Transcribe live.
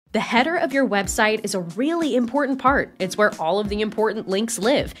The header of your website is a really important part. It's where all of the important links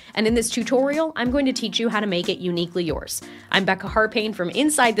live. And in this tutorial, I'm going to teach you how to make it uniquely yours. I'm Becca Harpain from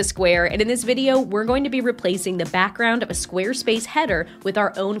Inside the Square, and in this video, we're going to be replacing the background of a Squarespace header with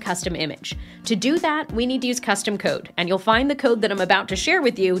our own custom image. To do that, we need to use custom code, and you'll find the code that I'm about to share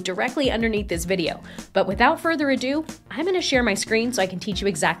with you directly underneath this video. But without further ado, I'm going to share my screen so I can teach you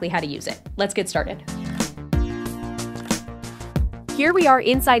exactly how to use it. Let's get started. Here we are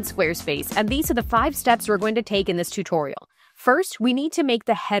inside Squarespace, and these are the 5 steps we're going to take in this tutorial. First, we need to make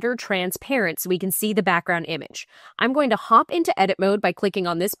the header transparent so we can see the background image. I'm going to hop into edit mode by clicking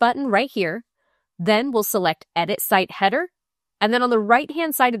on this button right here. Then we'll select Edit Site Header, and then on the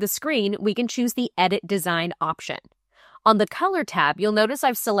right-hand side of the screen, we can choose the Edit Design option. On the Color tab, you'll notice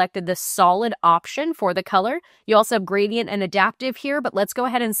I've selected the Solid option for the color. You also have Gradient and Adaptive here, but let's go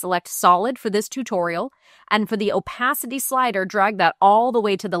ahead and select Solid for this tutorial. And for the Opacity slider, drag that all the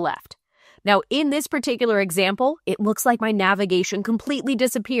way to the left. Now, in this particular example, it looks like my navigation completely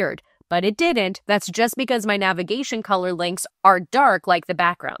disappeared, but it didn't. That's just because my navigation color links are dark like the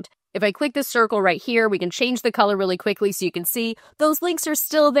background. If I click this circle right here, we can change the color really quickly so you can see those links are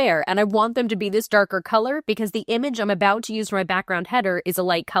still there, and I want them to be this darker color because the image I'm about to use for my background header is a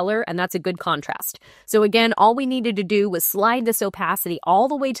light color, and that's a good contrast. So again, all we needed to do was slide this opacity all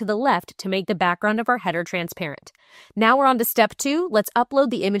the way to the left to make the background of our header transparent. Now we're on to step 2. Let's upload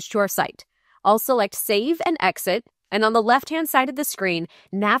the image to our site. I'll select Save and Exit, and on the left-hand side of the screen,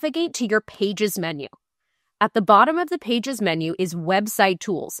 navigate to your Pages menu. At the bottom of the Pages menu is Website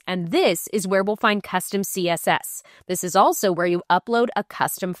Tools, and this is where we'll find Custom CSS. This is also where you upload a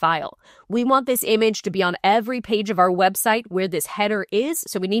custom file. We want this image to be on every page of our website where this header is,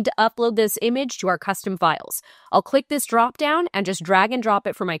 so we need to upload this image to our custom files. I'll click this drop-down and just drag and drop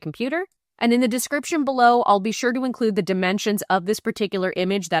it from my computer. And in the description below, I'll be sure to include the dimensions of this particular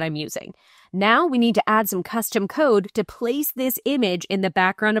image that I'm using. Now we need to add some custom code to place this image in the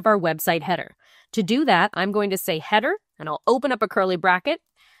background of our website header. To do that, I'm going to say header, and I'll open up a curly bracket,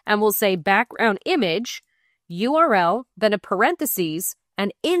 and we'll say background image, URL, then a parentheses,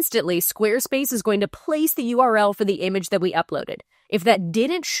 and instantly Squarespace is going to place the URL for the image that we uploaded. If that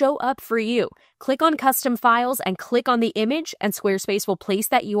didn't show up for you, click on Custom Files and click on the image, and Squarespace will place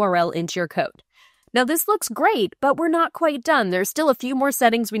that URL into your code. Now this looks great, but we're not quite done. There's still a few more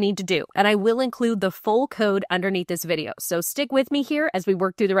settings we need to do, and I will include the full code underneath this video, so stick with me here as we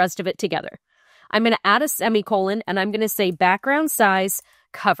work through the rest of it together. I'm going to add a semicolon, and I'm going to say background size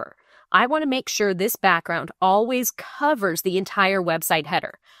cover. I want to make sure this background always covers the entire website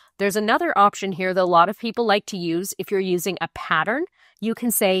header. There's another option here that a lot of people like to use. If you're using a pattern, you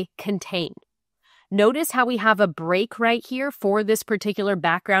can say contain. Notice how we have a break right here for this particular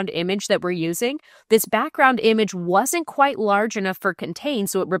background image that we're using. This background image wasn't quite large enough for contain,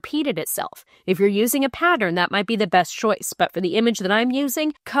 so it repeated itself. If you're using a pattern, that might be the best choice, but for the image that I'm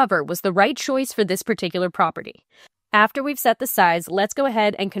using, cover was the right choice for this particular property. After we've set the size, let's go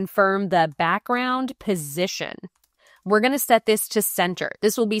ahead and confirm the background position. We're going to set this to center.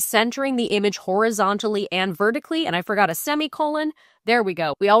 This will be centering the image horizontally and vertically, and I forgot a semicolon. There we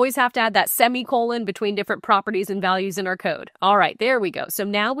go. We always have to add that semicolon between different properties and values in our code. All right, there we go. So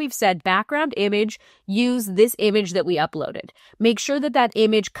now we've said background image, use this image that we uploaded. Make sure that that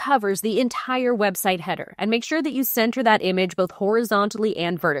image covers the entire website header, and make sure that you center that image both horizontally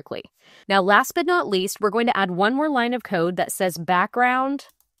and vertically. Now, last but not least, we're going to add one more line of code that says background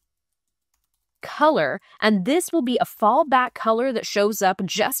color, and this will be a fallback color that shows up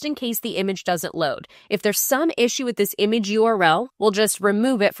just in case the image doesn't load. If there's some issue with this image URL, we'll just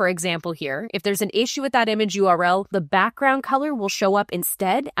remove it, for example here. If there's an issue with that image URL, the background color will show up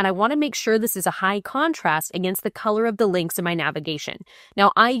instead, and I want to make sure this is a high contrast against the color of the links in my navigation.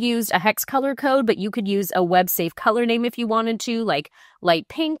 Now, I used a hex color code, but you could use a web-safe color name if you wanted to, like light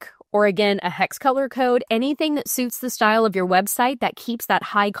pink, or again, a hex color code, anything that suits the style of your website that keeps that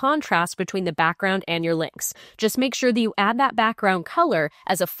high contrast between the background and your links. Just make sure that you add that background color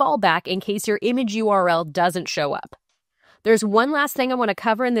as a fallback in case your image URL doesn't show up. There's one last thing I want to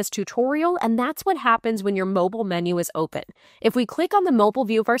cover in this tutorial, and that's what happens when your mobile menu is open. If we click on the mobile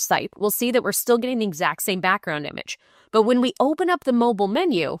view of our site, we'll see that we're still getting the exact same background image. But when we open up the mobile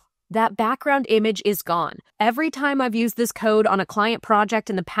menu, that background image is gone. Every time I've used this code on a client project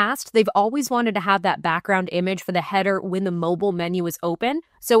in the past, they've always wanted to have that background image for the header when the mobile menu is open.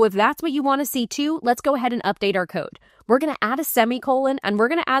 So if that's what you want to see too, let's go ahead and update our code. We're going to add a semicolon, and we're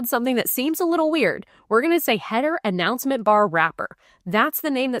going to add something that seems a little weird. We're going to say header announcement bar wrapper. That's the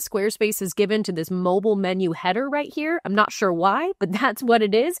name that Squarespace has given to this mobile menu header right here. I'm not sure why, but that's what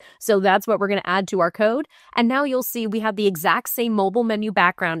it is. So that's what we're going to add to our code. And now you'll see we have the exact same mobile menu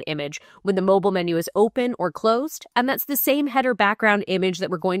background image when the mobile menu is open or closed. And that's the same header background image that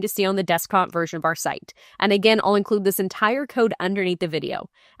we're going to see on the desktop version of our site. And again, I'll include this entire code underneath the video.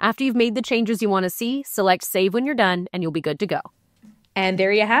 After you've made the changes you want to see, select save when you're done, and you'll be good to go. And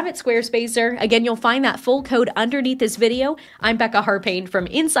there you have it, Squarespacer. Again, you'll find that full code underneath this video. I'm Becca Harpain from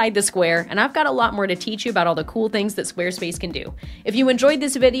Inside the Square, and I've got a lot more to teach you about all the cool things that Squarespace can do. If you enjoyed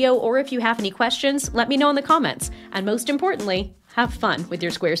this video, or if you have any questions, let me know in the comments. And most importantly, have fun with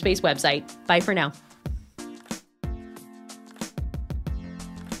your Squarespace website. Bye for now.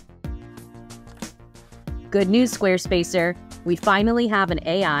 Good news, Squarespacer. We finally have an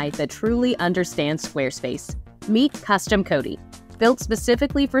AI that truly understands Squarespace. Meet Custom Cody. Built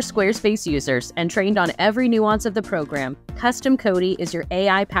specifically for Squarespace users and trained on every nuance of the program, Custom Cody is your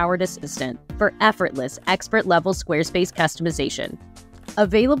AI-powered assistant for effortless, expert-level Squarespace customization.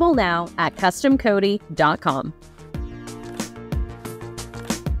 Available now at customcody.com.